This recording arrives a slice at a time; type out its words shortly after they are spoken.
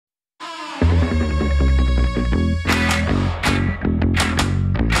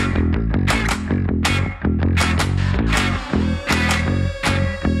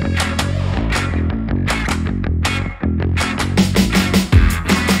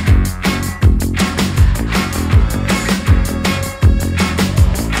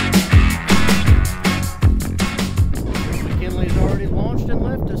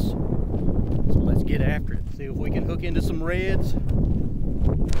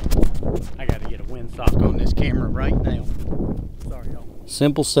stock on this camera right now. Sorry, y'all.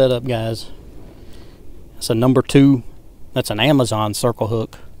 Simple setup, guys. It's a number 2. That's an Amazon circle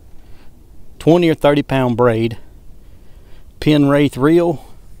hook. 20 or 30 pound braid. Pin wraith reel.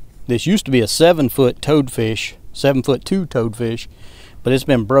 This used to be a 7-foot toadfish, 7'2" toadfish, but it's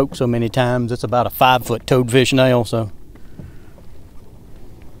been broke so many times it's about a 5-foot toadfish now. So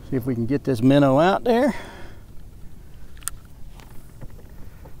see if we can get this minnow out there.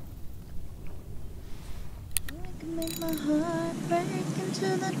 I can make my heart break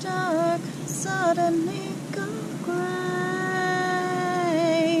into the dark, suddenly go gray.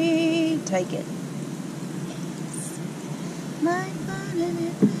 Take it. Yes. My fun in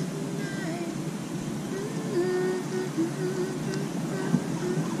it.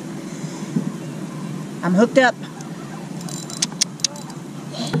 I'm hooked up.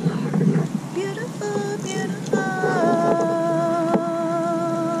 Beautiful, beautiful.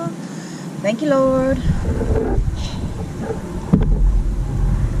 Thank you, Lord.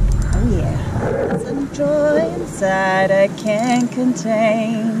 Oh yeah. There's some joy inside I can't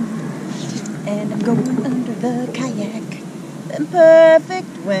contain. And I'm going under the kayak in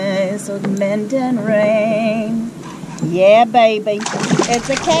perfect ways of wind and rain. Yeah, baby. It's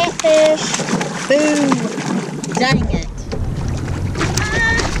a catfish. Boo! Dang it.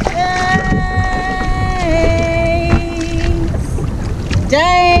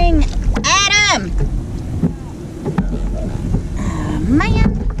 Dang Adam!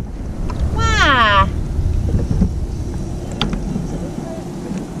 Man. Why?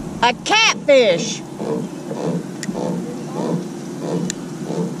 A catfish!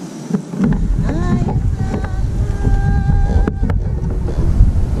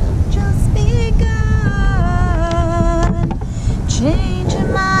 Changing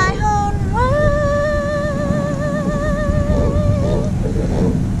my own world.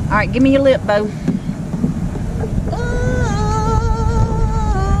 All right, give me your lip, Bo.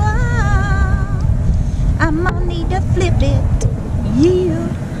 I'm gonna need to flip it.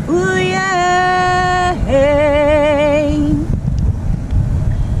 Yeah, ooh yeah.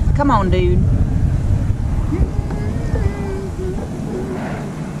 Come on, dude.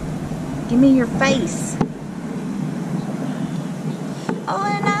 Give me your face. Oh,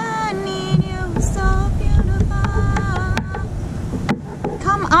 and I need you so beautiful.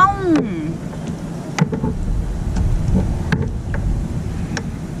 Come on.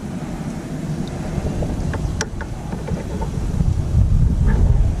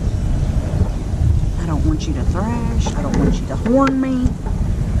 I don't want you to thrash. I don't want you to horn me.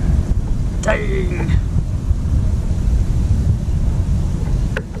 Dang.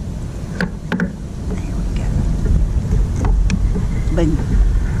 There we go. Boom.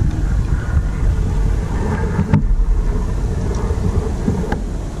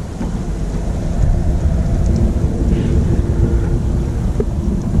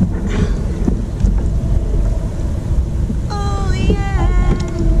 Oh yeah.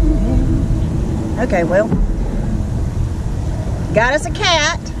 Okay, well, got us a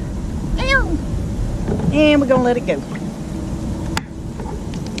cat. Ow. And we're gonna let it go.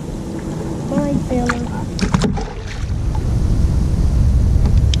 Bye, fella.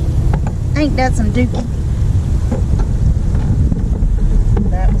 Ain't that some dookie?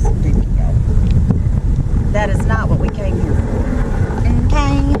 That was some dookie, y'all. That is not what we came here for.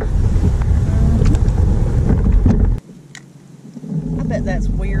 Okay. I bet that's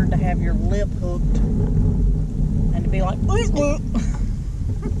weird to have your lip hooked and to be like, got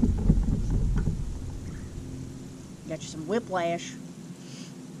you some whiplash.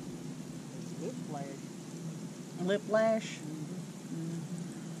 Whiplash. Whiplash.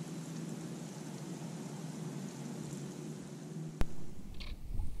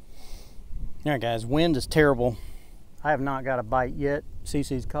 Alright guys, wind is terrible. I have not got a bite yet.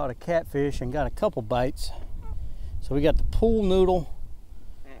 Cece's caught a catfish and got a couple bites. So we got the pool noodle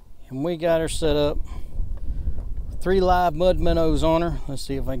and we got her set up. 3 live mud minnows on her. Let's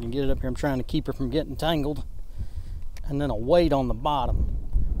see if I can get it up here. I'm trying to keep her from getting tangled. And then a weight on the bottom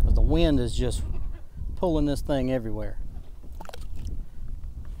because the wind is just pulling this thing everywhere.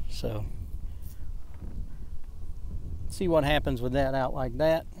 So see what happens with that out like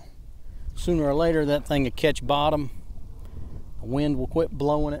that. Sooner or later that thing will catch bottom. The wind will quit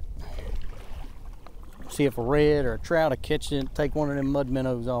blowing it. See if a red or a trout will catch it, take one of them mud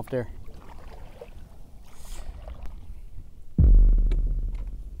minnows off there.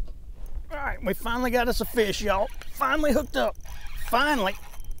 Alright, we finally got us a fish, y'all. Finally hooked up. Finally.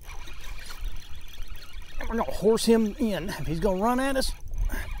 And we're gonna horse him in. If he's gonna run at us,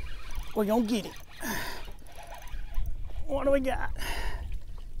 we're gonna get him. What do we got?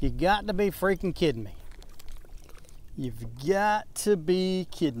 You got to be freaking kidding me. You've got to be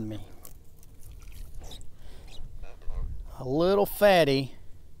kidding me. A little fatty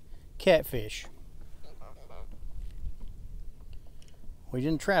catfish. We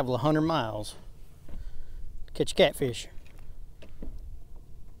didn't travel 100 miles to catch catfish.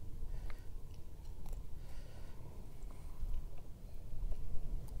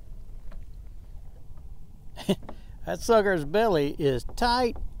 That sucker's belly is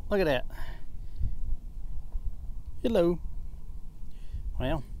tight. Look at that. Hello.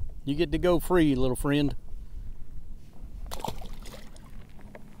 Well, you get to go free, little friend.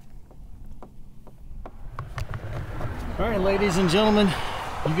 All right, ladies and gentlemen,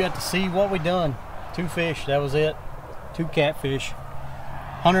 you got to see what we done. 2 fish, that was it. 2 catfish.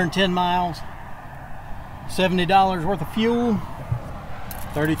 110 miles. $70 worth of fuel.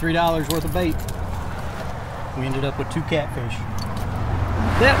 $33 worth of bait. We ended up with 2 catfish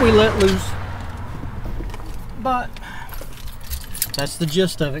that we let loose. But that's the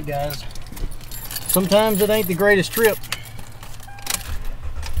gist of it, guys. Sometimes it ain't the greatest trip.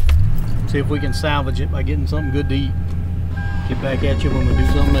 See if we can salvage it by getting something good to eat. Get back at you when we do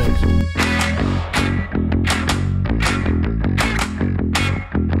something else.